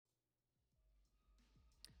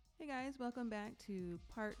Hey guys, welcome back to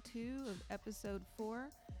part 2 of episode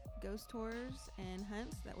 4, ghost tours and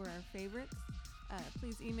hunts that were our favorites.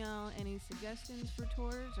 Please email any suggestions for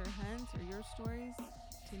tours or hunts or your stories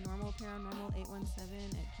to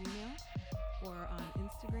normalparanormal817@gmail or on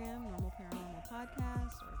Instagram, Normal Paranormal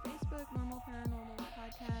Podcast, or Facebook, Normal Paranormal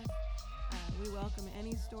Podcast. We welcome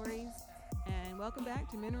any stories, and welcome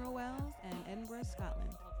back to Mineral Wells and Edinburgh,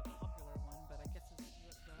 Scotland. Well, it's a popular one, but I guess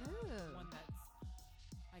it's the one that's,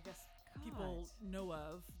 people know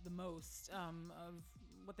of the most, of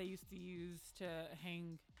what they used to use to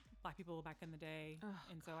hang Black people back in the day.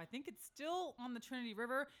 And so I think it's still on the Trinity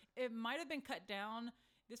River. It might have been cut down.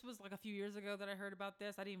 This was like a few years ago that I heard about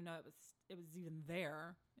this. I didn't even know it was even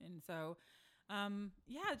there. And so,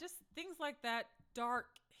 just things like that, dark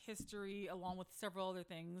history, along with several other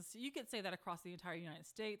things. You could say that across the entire United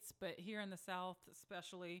States, but here in the South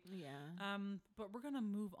especially. Yeah. But we're going to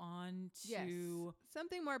move on to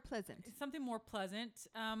something more pleasant.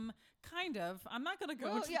 Kind of. I'm not going to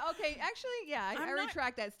go into... I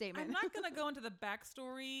retract that statement. I'm not going to go into the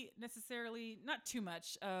backstory necessarily, not too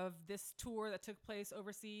much, of this tour that took place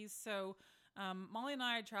overseas. So Molly and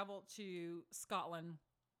I traveled to Scotland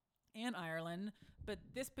and Ireland, but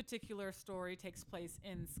this particular story takes place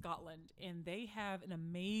in Scotland, and they have an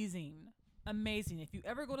amazing, if you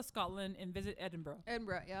ever go to Scotland and visit Edinburgh,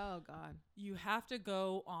 oh God, you have to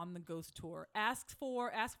go on the ghost tour. Ask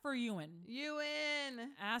for Ewan.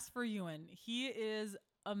 Ask for Ewan. He is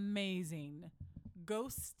amazing.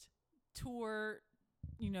 Ghost tour,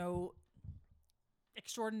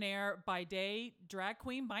 extraordinaire by day, drag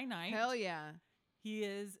queen by night. Hell yeah. He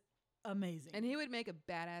is amazing. And he would make a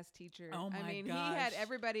badass teacher. Oh my gosh. He had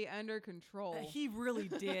everybody under control. He really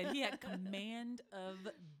did. He had command of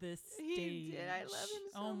the stage. He did. I love him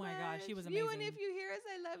so much. Oh my gosh, he was amazing. Ewan, if you hear us,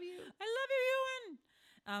 I love you. I love you,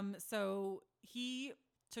 Ewan. So he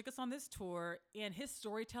took us on this tour, and his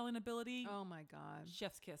storytelling ability. Oh my God.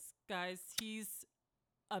 Chef's kiss. Guys, he's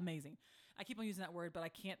amazing. I keep on using that word, but I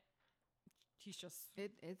can't. He's just.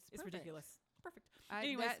 It's ridiculous. Perfect.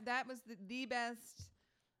 Anyways, that was the best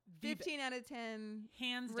 15 out of 10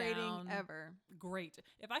 hands rating down ever. Great.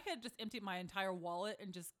 If I could just empty my entire wallet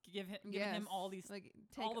and just give him all these, take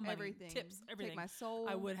all the money, everything, tips, everything, take my soul,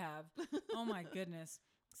 I would have. Oh my goodness.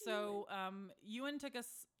 So Ewan took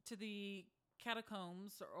us to the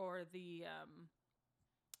catacombs, or the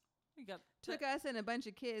took us and a bunch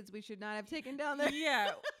of kids we should not have taken down there.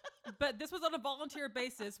 Yeah, but this was on a volunteer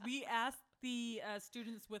basis. We asked the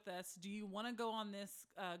students with us, do you want to go on this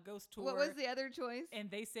ghost tour? What was the other choice? And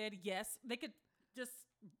they said yes. They could just,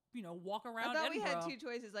 walk around. I thought Edinburgh. We had two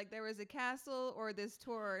choices. Like there was a castle or this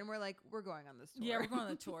tour. And we're like, we're going on this tour. Yeah, we're going on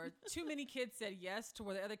the tour. Too many kids said yes, to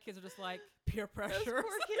where the other kids are just like, peer pressure. Those poor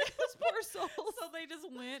kids, those poor souls. So they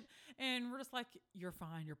just went, and we're just like, you're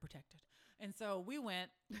fine, you're protected. And so we went,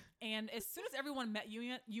 and as soon as everyone met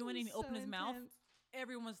Ewan and he opened his mouth,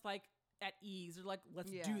 everyone was like, at ease. They're like,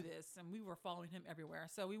 let's do this. And we were following him everywhere.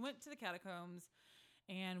 So we went to the catacombs,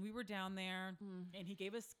 and we were down there, and he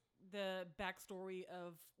gave us the backstory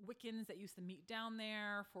of Wiccans that used to meet down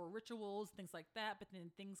there for rituals, things like that. But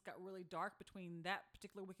then things got really dark between that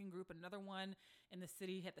particular Wiccan group and another one, and the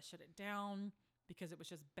city had to shut it down because it was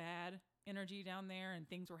just bad energy down there, and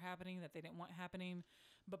things were happening that they didn't want happening.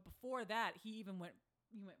 But before that, he went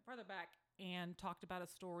farther back and talked about a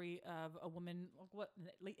story of a woman,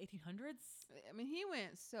 late 1800s? I mean, he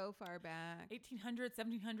went so far back. 1800s,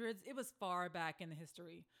 1700s. It was far back in the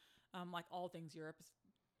history. Like all things Europe is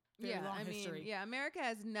very long history. America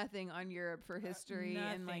has nothing on Europe for history.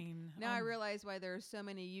 Nothing. And now I realize why there are so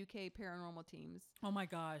many UK paranormal teams. Oh my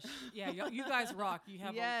gosh. Yeah, you guys rock. You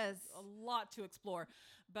have a lot to explore.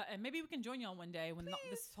 And maybe we can join y'all one day when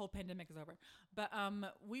this whole pandemic is over. But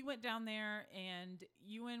we went down there, and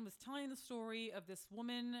Ewan was telling the story of this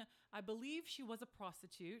woman. I believe she was a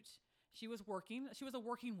prostitute. She was working. She was a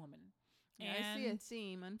working woman. Yeah, I see a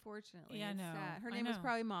theme, unfortunately. Yeah, I know. Sad. Her name was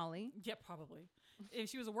probably Molly. Yeah, probably. If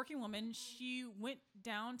she was a working woman, she went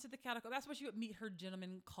down to the catacomb. That's where she would meet her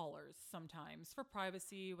gentleman callers sometimes for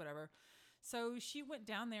privacy, whatever. So she went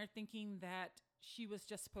down there thinking that she was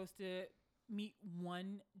just supposed to meet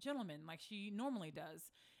one gentleman like she normally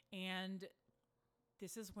does. And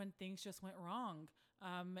this is when things just went wrong.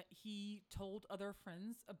 He told other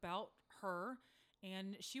friends about her,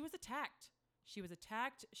 and she was attacked. She was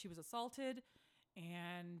assaulted,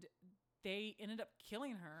 and they ended up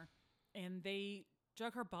killing her, and they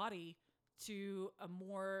drug her body to a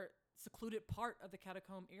more secluded part of the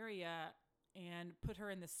catacomb area and put her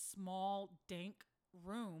in this small, dank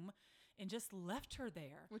room and just left her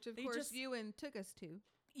there. Which, of course, Ewan took us to.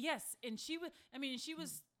 Yes. And she was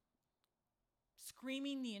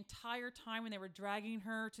screaming the entire time when they were dragging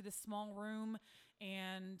her to this small room,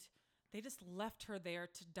 and they just left her there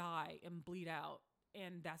to die and bleed out.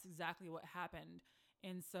 And that's exactly what happened.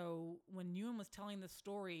 And so when Ewan was telling the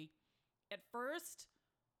story, at first,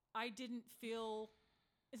 I didn't feel,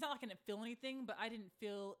 it's not like I didn't feel anything, but I didn't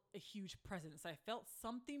feel a huge presence. I felt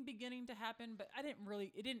something beginning to happen, but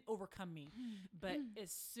it didn't overcome me. But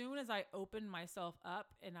as soon as I opened myself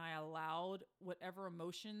up and I allowed whatever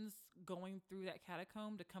emotions going through that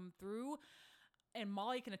catacomb to come through, and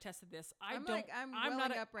Molly can attest to this. I'm welling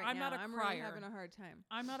up right now. I'm really having a hard time.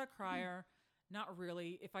 I'm not a crier. Not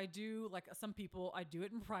really. If I do, like some people, I do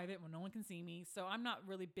it in private when no one can see me. So I'm not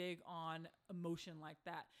really big on emotion like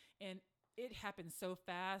that. And it happened so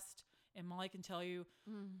fast. And Molly can tell you,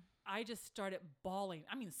 I just started bawling.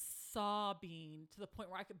 I mean, sobbing to the point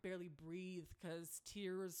where I could barely breathe because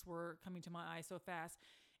tears were coming to my eyes so fast.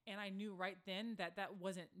 And I knew right then that that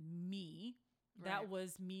wasn't me. Right. That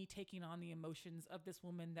was me taking on the emotions of this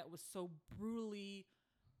woman that was so brutally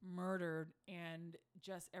murdered, and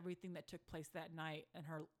just everything that took place that night and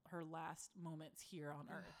her last moments here on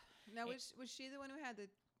earth. Now, was she the one who had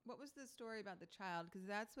what was the story about the child? Because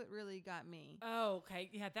that's what really got me. Oh, okay.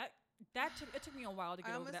 Yeah, it took me a while to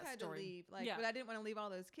get over that story. I almost had to leave, but I didn't want to leave all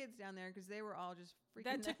those kids down there because they were all just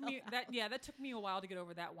freaking that took me a while to get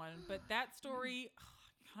over that one. But that story,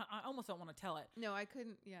 I almost don't want to tell it. No, I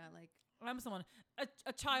couldn't. Yeah, I'm someone.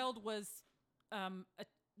 A child was,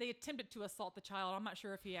 they attempted to assault the child. I'm not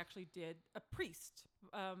sure if he actually did. A priest,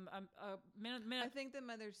 a man. I think the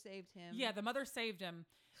mother saved him. Yeah, the mother saved him.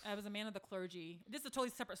 It was a man of the clergy. This is a totally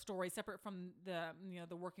separate story, separate from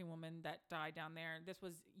the working woman that died down there. This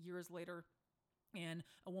was years later, and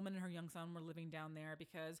a woman and her young son were living down there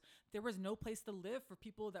because there was no place to live for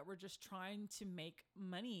people that were just trying to make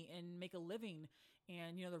money and make a living.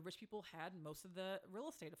 And the rich people had most of the real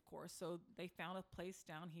estate, of course, so they found a place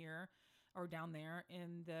down here. Or down there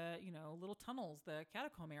in the, little tunnels, the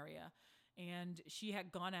catacomb area. And she had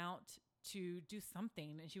gone out to do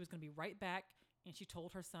something, and she was going to be right back. And she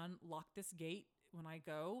told her son, lock this gate when I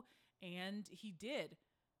go. And he did.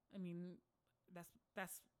 I mean,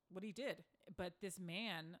 that's what he did. But this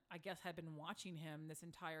man, I guess, had been watching him this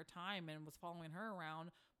entire time and was following her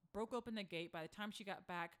around, broke open the gate. By the time she got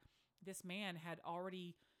back, this man had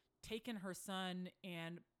already taken her son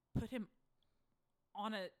and put him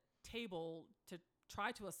on a table to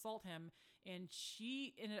try to assault him, and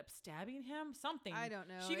she ended up stabbing him. Something, I don't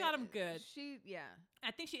know. She got him good.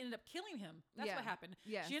 I think she ended up killing him. That's what happened.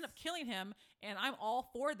 Yes. She ended up killing him, and I'm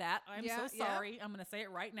all for that. I'm so sorry. I'm going to say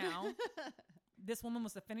it right now. This woman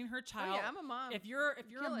was defending her child. Oh, yeah, I'm a mom. If you're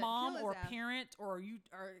a mom or a parent, or you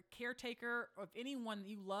are a caretaker of anyone that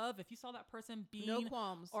you love, if you saw that person being no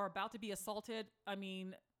qualms or about to be assaulted, I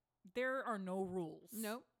mean, there are no rules.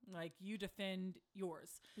 Nope. Like, you defend yours.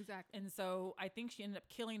 Exactly. And so I think she ended up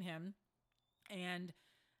killing him. And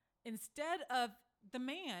instead of the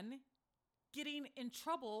man getting in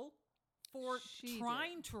trouble for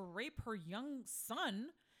trying to rape her young son,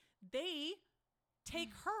 they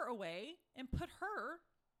take her away and put her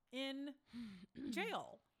in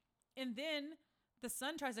jail. And then the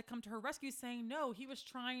son tries to come to her rescue saying, no, he was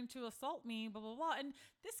trying to assault me, blah, blah, blah. And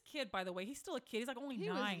this kid, by the way, he's still a kid. He's like only 9.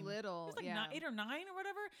 He was little. He's like 8 or 9 or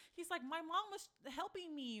whatever. He's like, my mom was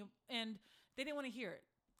helping me. And they didn't want to hear it.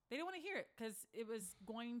 They didn't want to hear it because it was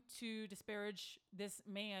going to disparage this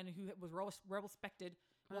man who was well respected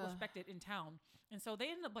in town. And so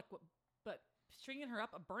they ended up stringing her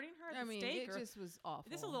up, burning her at the stake. It just was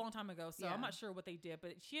awful. This was a long time ago, so I'm not sure what they did.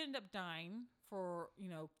 But she ended up dying for,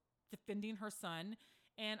 defending her son.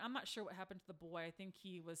 And I'm not sure what happened to the boy. I think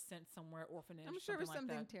he was sent somewhere, orphanage. I'm sure it was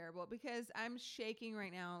something terrible because I'm shaking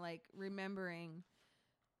right now, like remembering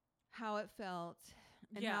how it felt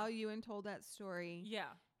and how Ewan told that story. Yeah.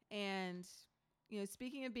 And,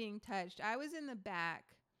 speaking of being touched, I was in the back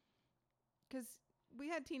because we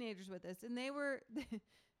had teenagers with us and they were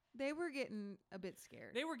getting a bit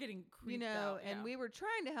scared. They were getting creeped out. And we were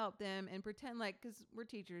trying to help them and pretend like, because we're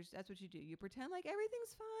teachers, that's what you do. You pretend like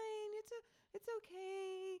everything's fine. It's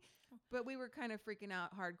okay. But we were kind of freaking out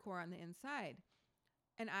hardcore on the inside.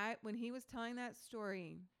 And when he was telling that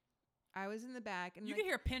story, I was in the back. And you could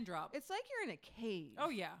hear a pin drop. It's like you're in a cave. Oh,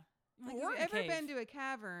 yeah. Like, if you've ever been to a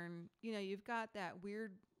cavern, you've got that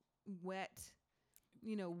weird, wet,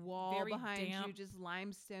 wall very behind damp. you, just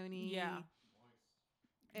limestoney. Yeah.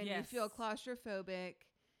 And you feel claustrophobic.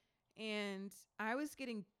 And I was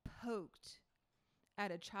getting poked at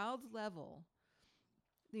a child's level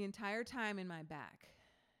the entire time in my back.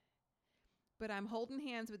 but I'm holding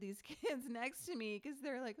hands with these kids next to me because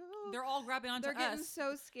they're like, oh, They're all grabbing onto they're getting us.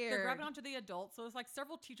 so scared. They're grabbing onto the adults. So it's like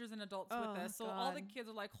several teachers and adults Oh, with us. So all the God. kids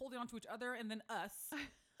are like holding onto each other and then us. I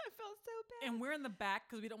felt so bad. And we're in the back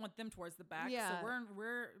because we don't want them towards the back. Yeah. So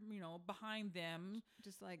we're behind them,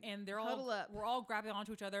 just like and they're huddle all up. we're all grabbing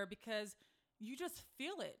onto each other because you just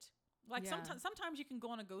feel it. Like Yeah. sometimes you can go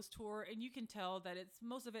on a ghost tour and you can tell that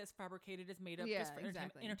most of it is fabricated, it's made up Yeah, just for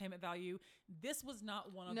exactly. entertainment value. This was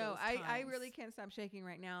not one of No, those I times. really can't stop shaking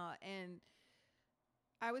right now. And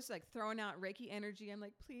I was like throwing out Reiki energy. I'm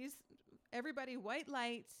like, please, everybody, white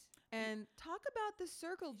light and talk about the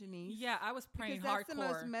circle, Janice. Yeah, I was praying because that's hardcore.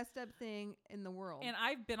 the most messed up thing in the world. And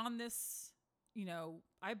I've been on this,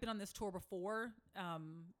 I've been on this tour before,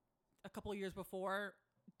 a couple of years before.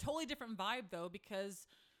 Totally different vibe though, because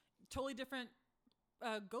totally different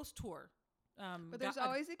ghost tour. But there's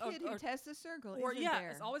always a kid who tests the circle, isn't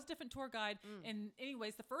there? It's always a different tour guide. And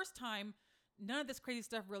anyways, the first time, none of this crazy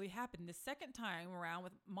stuff really happened. The second time around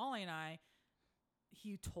with Molly and I,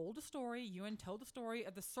 he told a story. Ewan told the story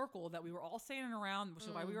of the circle that we were all standing around, which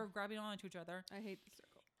is why we were grabbing onto each other. I hate the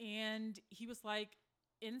circle. And he was like,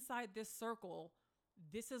 inside this circle,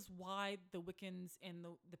 this is why the Wiccans and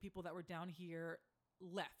the people that were down here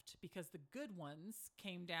left, because the good ones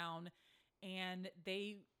came down and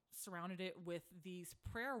they surrounded it with these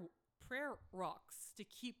prayer rocks to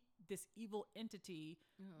keep this evil entity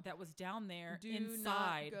that was down there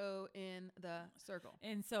inside. Not go in the circle.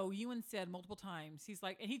 And so Ewan said multiple times, he's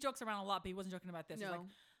like, and he jokes around a lot, but he wasn't joking about this. No.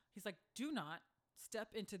 He's like, do not step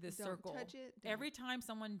into this Don't circle. touch it. Don't. Every time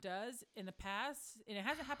someone does in the past, and it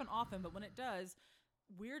hasn't happened often, but when it does,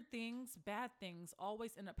 weird things, bad things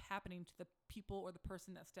always end up happening to the people or the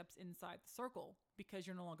person that steps inside the circle because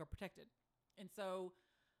you're no longer protected. And so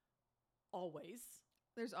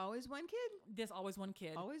There's always one kid. there's always one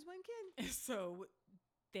kid. Always one kid. So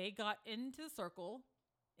they got into the circle.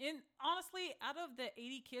 And honestly, out of the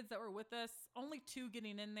 80 kids that were with us, only 2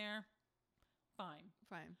 getting in there. Fine.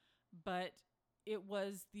 But it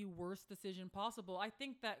was the worst decision possible. I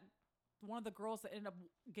think that one of the girls that ended up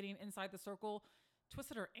getting inside the circle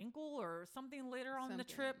twisted her ankle or something later on in the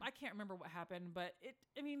trip. I can't remember what happened, but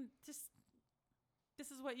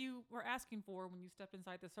this is what you were asking for when you stepped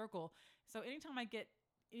inside the circle. So anytime I get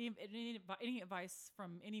any advice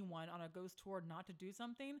from anyone on a ghost tour not to do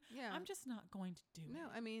something, I'm just not going to do it. No,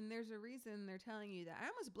 I mean, there's a reason they're telling you that. I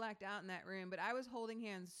almost blacked out in that room, but I was holding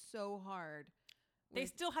hands so hard. They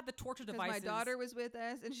still had the torture devices. My daughter was with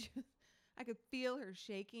us, and I could feel her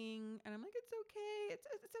shaking, and I'm like, it's okay. It's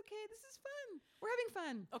okay. This is fun. We're having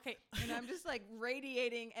fun. Okay. And I'm just like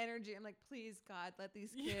radiating energy. I'm like, please, God, let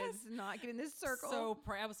these kids not get in this circle. So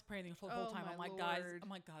I was praying the whole time. my I'm like, Lord. guys, I'm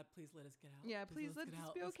like, God, please let us get out. Yeah, please let this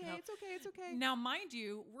be okay. It's okay. It's okay. Now, mind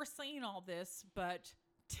you, we're saying all this, but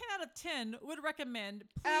 10 out of 10 would recommend,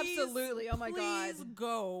 please, Absolutely. Oh my God. please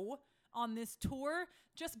go on this tour.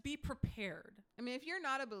 Just be prepared. I mean, if you're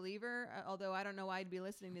not a believer, although I don't know why I'd be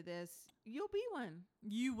listening to this, you'll be one.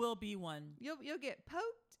 You will be one. You'll get poked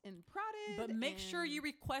and prodded. But make sure you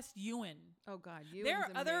request Ewan. Oh God, There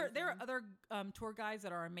are other tour guides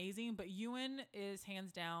that are amazing, but Ewan is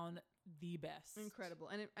hands down the best. Incredible.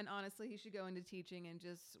 And honestly, he should go into teaching and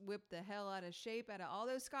just whip the hell out of shape out of all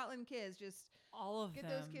those Scotland kids. Just all of get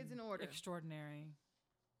them. those kids in order. Extraordinary.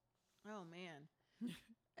 Oh man.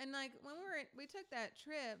 And like when we took that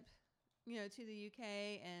trip, to the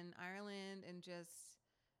UK and Ireland, and just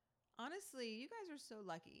honestly, you guys are so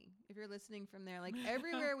lucky if you're listening from there. Like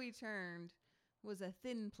everywhere we turned was a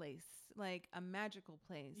thin place, like a magical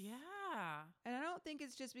place. Yeah. And I don't think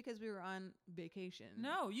it's just because we were on vacation.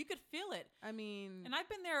 No, you could feel it. I mean, and I've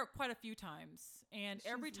been there quite a few times, and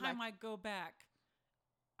every time I go back,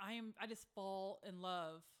 I just fall in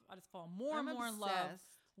love. I just fall more and more in love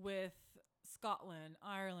with Scotland,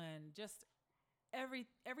 Ireland, just every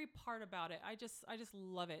part about it. I just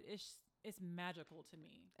love it. It's magical to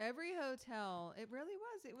me. Every hotel, it really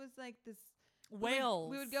was. It was like this. Wales.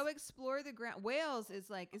 We would go explore the ground. Wales is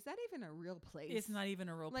like, is that even a real place? It's not even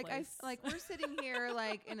a real place. We're sitting here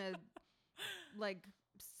like in a like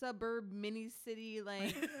suburb mini city,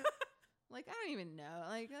 like like I don't even know.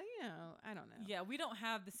 Like I don't know. Yeah, we don't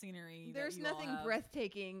have the scenery. There's nothing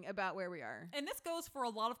breathtaking about where we are. And this goes for a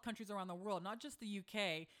lot of countries around the world, not just the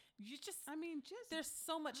UK. There's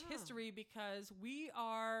so much history because we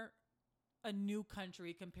are a new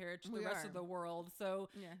country compared to the rest of the world. So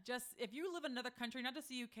just if you live in another country, not just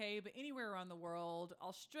the UK, but anywhere around the world,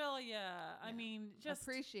 Australia, I mean, just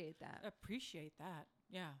appreciate that.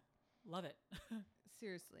 Yeah. Love it.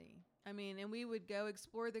 Seriously. I mean, and we would go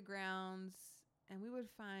explore the grounds, and we would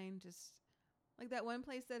find just like that one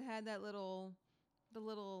place that had the little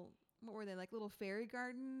what were they, like little fairy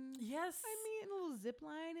gardens? Yes. I mean, a little zip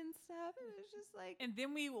line and stuff. It was just like. And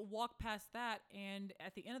then we walked past that, and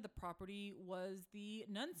at the end of the property was the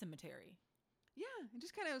nun cemetery. Yeah, it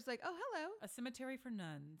just kind of was like, oh, hello. A cemetery for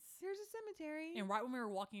nuns. Here's a cemetery. And right when we were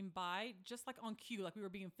walking by, just like on cue, like we were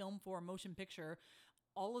being filmed for a motion picture,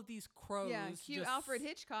 all of these crows. Yeah, cute Alfred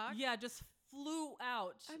Hitchcock. Yeah, just flew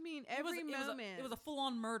out. I mean, every moment. It was a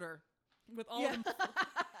full-on murder with all yeah. of them.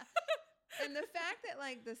 And the fact that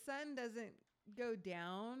like the sun doesn't go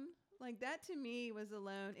down, like that to me was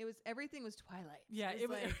alone. Everything was twilight. Yeah, it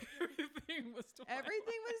was like everything was twilight.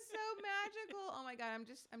 everything was so magical. Oh my god, I'm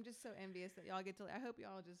just so envious that y'all get to. I hope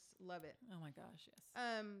y'all just love it. Oh my gosh, yes.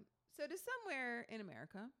 So to somewhere in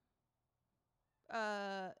America,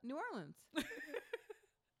 New Orleans.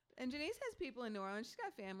 And Janice has people in New Orleans. She's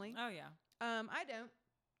got family. Oh yeah. I don't.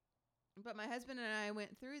 But my husband and I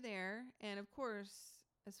went through there, and of course,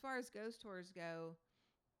 as far as ghost tours go,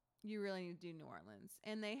 you really need to do New Orleans.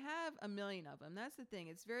 And they have a million of them. That's the thing.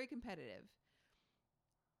 It's very competitive.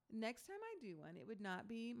 Next time I do one, it would not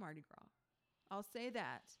be Mardi Gras. I'll say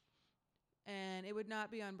that. And it would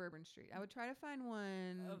not be on Bourbon Street. I would try to find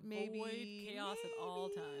one Avoid chaos at all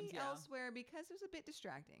times. Yeah. Elsewhere, because it was a bit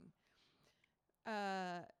distracting.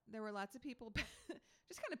 There were lots of people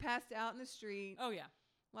just kind of passed out in the street. Oh yeah.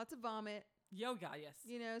 Lots of vomit. Yoga, yes.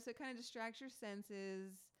 You know, so it kind of distracts your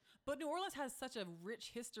senses. But New Orleans has such a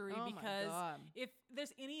rich history because if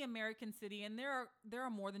there's any American city, and there are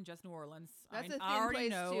more than just New Orleans. That's a thin I already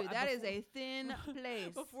place know, too. That is a thin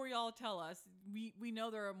place. Before y'all tell us, we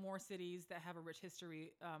know there are more cities that have a rich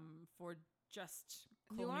history for just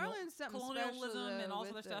New Orleans, something colonialism special, and all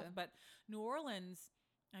with other stuff. But New Orleans,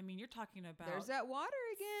 I mean, you're talking about there's that water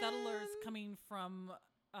again. Settlers coming from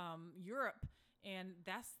Europe. And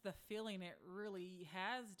that's the feeling it really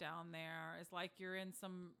has down there. It's like you're in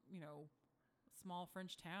some, small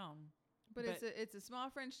French town. But it's a small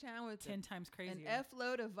French town with 10 times crazier. An F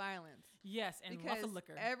load of violence. Yes, and because lots of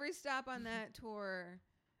liquor. Every stop on that tour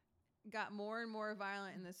got more and more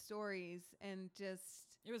violent in the stories, and just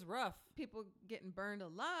it was rough. People getting burned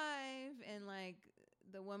alive, and like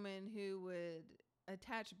the woman who would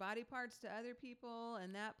attach body parts to other people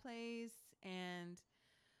in that place, and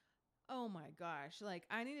oh my gosh, like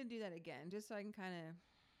I need to do that again just so I can kind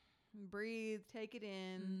of breathe, take it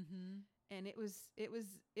in. Mm-hmm. And it was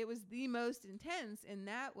the most intense in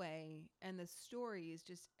that way. And the stories,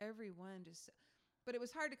 just everyone just, but it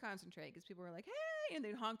was hard to concentrate because people were like, hey, and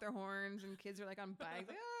they'd honk their horns, and kids are like on bikes,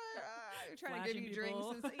 like, they're trying to give you drinks.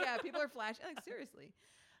 And so, yeah, people are flashing, like seriously.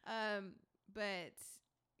 But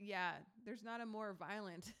yeah, there's not a more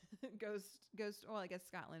violent ghost, well, I guess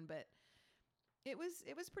Scotland, but it was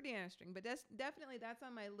pretty interesting, but that's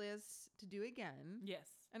on my list to do again. Yes.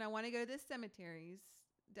 And I want to go to the cemeteries,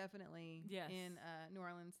 definitely. Yes. In New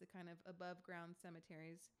Orleans, the kind of above ground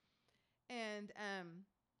cemeteries. And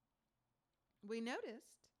we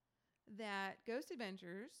noticed that Ghost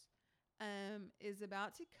Adventures is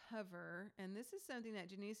about to cover, and this is something that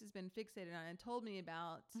Janice has been fixated on and told me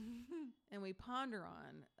about, and we ponder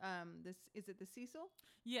on. Is it the Cecil?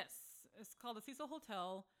 Yes, it's called the Cecil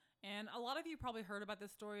Hotel. And a lot of you probably heard about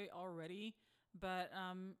this story already, but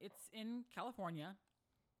it's in California,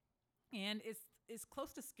 and it's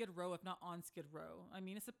close to Skid Row, if not on Skid Row. I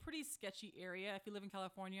mean, it's a pretty sketchy area. If you live in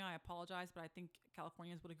California, I apologize, but I think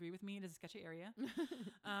Californians would agree with me. It is a sketchy area.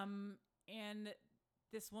 And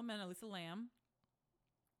this woman, Elisa Lam,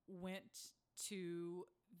 went to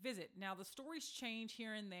visit. Now, the stories change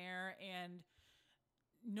here and there, and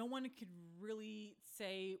no one could really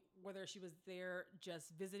say whether she was there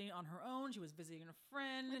just visiting on her own. She was visiting a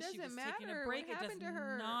friend. It doesn't she was matter. taking a break. What happened to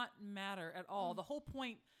her? Not matter at all. The whole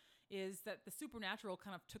point is that the supernatural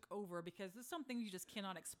kind of took over because there's some things you just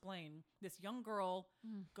cannot explain. This young girl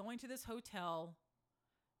going to this hotel,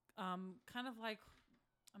 kind of like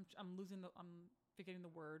I'm forgetting the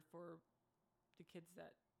word for the kids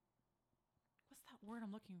that. What's that word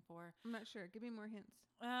I'm looking for? I'm not sure. Give me more hints.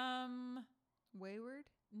 Wayward?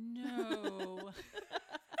 No.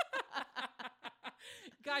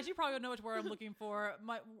 Guys, you probably don't know which word I'm looking for.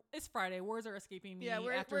 It's Friday. Words are escaping me. Yeah,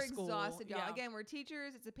 we're school. Exhausted, y'all. Yeah. Again, we're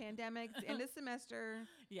teachers. It's a pandemic. It's the end of semester.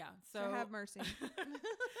 Yeah. So have mercy.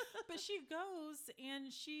 But she goes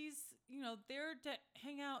and she's, there to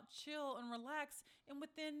hang out, chill, and relax. And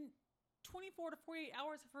within 24 to 48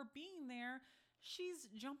 hours of her being there, she's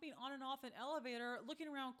jumping on and off an elevator, looking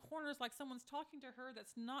around corners like someone's talking to her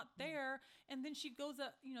that's not there. And then she goes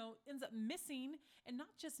up, ends up missing, and not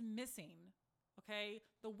just missing. Okay.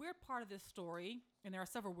 The weird part of this story, and there are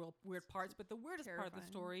several weird parts, but the weirdest part of the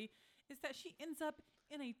story is that she ends up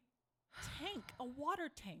in a tank, a water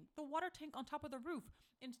tank, the water tank on top of the roof.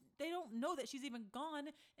 And they don't know that she's even gone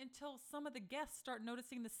until some of the guests start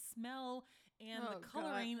noticing the smell and Oh, the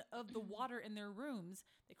coloring of the water in their rooms.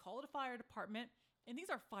 They call it a fire department. And these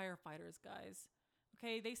are firefighters, guys.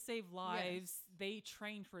 Okay, they save lives. They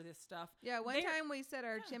train for this stuff. Yeah, one They're- time we set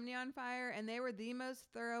our yeah. chimney on fire, and they were the most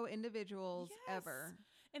thorough individuals Yes. ever.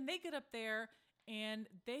 And they get up there and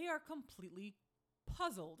they are completely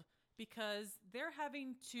puzzled because they're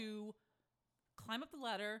having to climb up the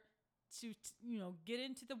ladder to get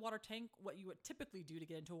into the water tank, what you would typically do to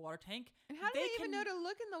get into a water tank. And how do they even know to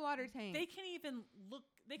look in the water tank? They can't even look.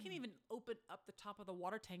 They can't even open up the top of the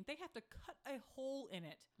water tank. They have to cut a hole in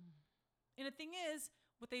it. And the thing is,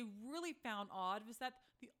 what they really found odd was that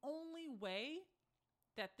the only way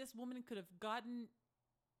that this woman could have gotten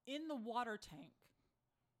in the water tank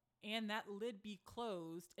and that lid be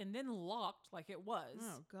closed and then locked like it was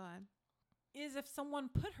Oh, God. is if someone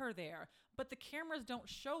put her there. But the cameras don't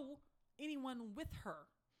show anyone with her.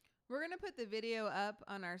 We're going to put the video up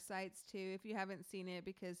on our sites, too, if you haven't seen it,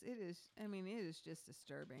 because it is just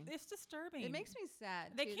disturbing. It's disturbing. It makes me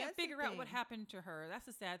sad, They too. can't That's the figure out what thing. happened to her. That's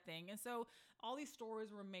the sad thing. And so all these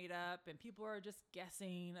stories were made up and people are just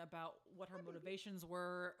guessing about what her motivations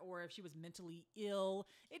were or if she was mentally ill.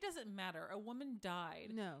 It doesn't matter. A woman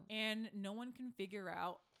died. No. And no one can figure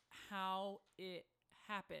out how it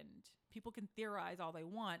happened. People can theorize all they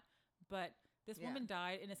want, but this Yeah. woman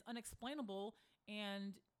died and it's unexplainable.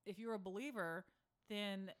 And if you're a believer,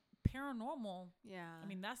 then paranormal, Yeah. I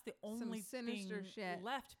mean, that's the Some only sinister thing shit.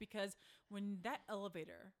 left, because when that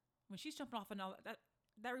elevator, when she's jumping off and all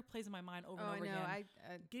that replays in my mind over oh, and I over know. again.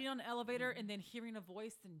 I Getting on the elevator and then hearing a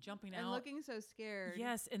voice and jumping and out. looking so scared.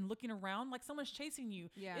 Yes, and looking around like someone's chasing you.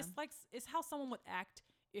 Yeah. It's like it's how someone would act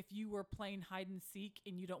if you were playing hide and seek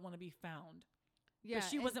and you don't want to be found. Yeah. But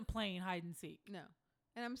she and- wasn't playing hide and seek. No.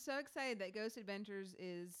 And I'm so excited that Ghost Adventures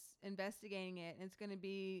is investigating it. And it's going to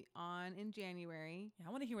be on in January. Yeah,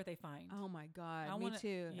 I want to hear what they find. Oh my God. I Me wanna-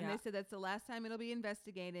 too. And yeah. they said that's the last time it'll be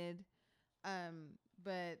investigated.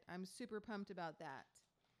 But I'm super pumped about that.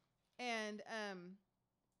 And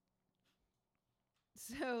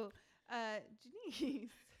so Janice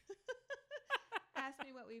asked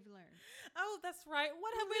me what we've learned. Oh, that's right.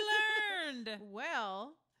 What have we learned?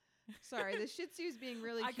 Well, sorry, the Shih Tzu's being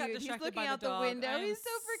really I cute. got He's distracted looking by out the the dog. window. I am He's so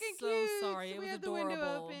freaking so cute. sorry. So It we was have the window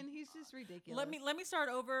adorable. open. He's just ridiculous. Let me start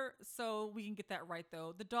over so we can get that right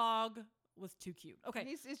though. The dog was too cute. Okay.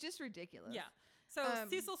 It's just ridiculous. Yeah. So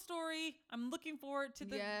Cecil's story. I'm looking forward to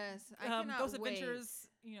the yes, I cannot Ghost wait. Adventures.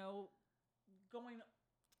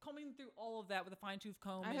 Combing through all of that with a fine tooth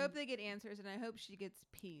comb. I and- hope they get answers, and I hope she gets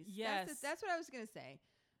peace. Yes. That's what I was gonna say.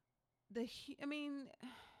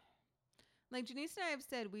 Like Janice and I have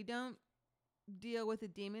said, we don't deal with the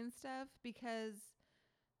demon stuff because,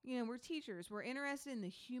 we're teachers. We're interested in the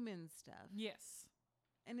human stuff, Yes.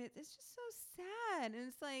 and it's just so sad. And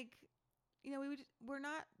it's like, we're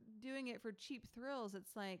not doing it for cheap thrills.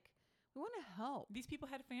 It's like we want to help. These people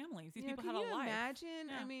had families. These people Can had a you life. imagine?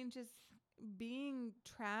 Yeah. I mean, just being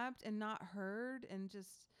trapped and not heard, and just,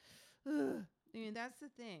 ugh. That's the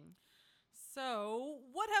thing. So,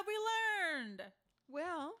 what have we learned?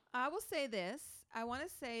 Well, I will say this. I want to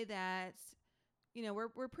say that,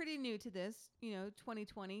 we're pretty new to this,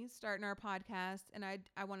 2020, starting our podcast. And I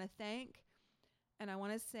want to thank and I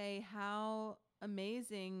want to say how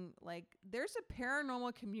amazing, like, there's a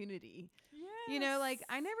paranormal community. Yes.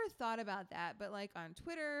 I never thought about that, but like on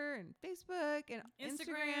Twitter and Facebook and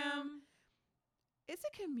Instagram, it's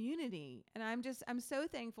a community. And I'm so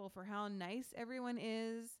thankful for how nice everyone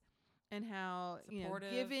is. And how,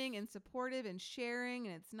 Supportive. giving and supportive and sharing,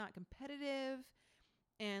 and it's not competitive.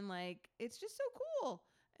 And like, it's just so cool.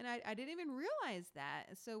 And I didn't even realize that.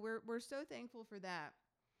 So we're so thankful for that.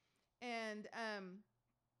 And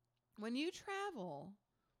when you travel,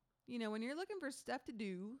 when you're looking for stuff to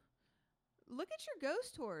do, look at your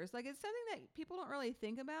ghost tours. Like, it's something that people don't really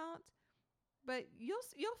think about. But you'll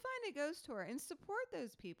find a ghost tour and support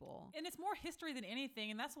those people. And it's more history than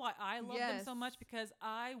anything. And that's why I love them so much, because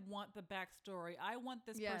I want the backstory. I want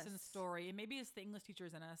this person's story. And maybe it's the English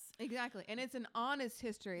teachers in us. Exactly. And it's an honest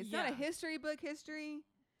history. It's not a history book history.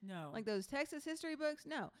 No. Like those Texas history books.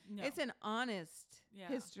 No. It's an honest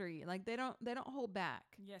history. Like they don't hold back.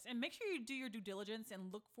 Yes. And make sure you do your due diligence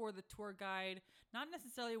and look for the tour guide, not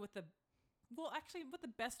necessarily with the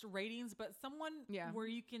best ratings, but someone where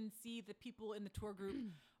you can see the people in the tour group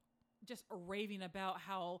just raving about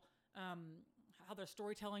how their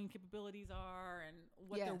storytelling capabilities are and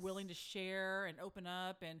what they're willing to share and open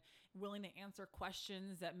up and willing to answer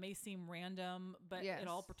questions that may seem random, but it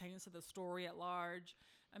all pertains to the story at large.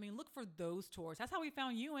 I mean, look for those tours. That's how we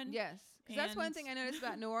found Ewan. Yes, because that's one And- thing I noticed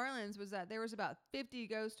about New Orleans was that there was about 50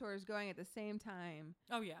 ghost tours going at the same time.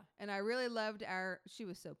 Oh yeah. And I really loved she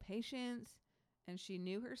was so patient and she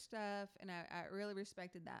knew her stuff. And I really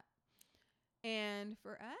respected that. And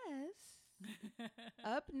for us,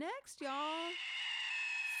 up next, y'all,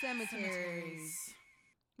 cemeteries.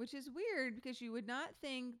 Which is weird because you would not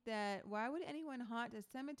think that, why would anyone haunt a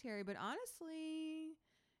cemetery? But honestly,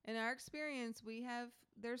 in our experience,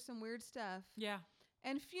 there's some weird stuff. Yeah.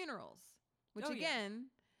 And funerals, which Oh, yeah. again,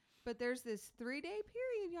 but there's this 3-day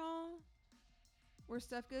period, y'all, where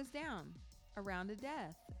stuff goes down around a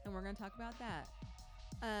death. And we're going to talk about that.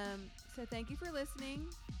 So thank you for listening.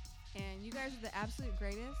 And you guys are the absolute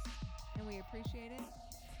greatest. And we appreciate it.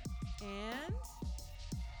 And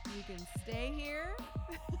you can stay here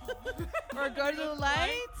or go to the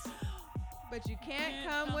light, but you can't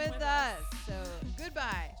come with us. So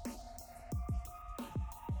goodbye.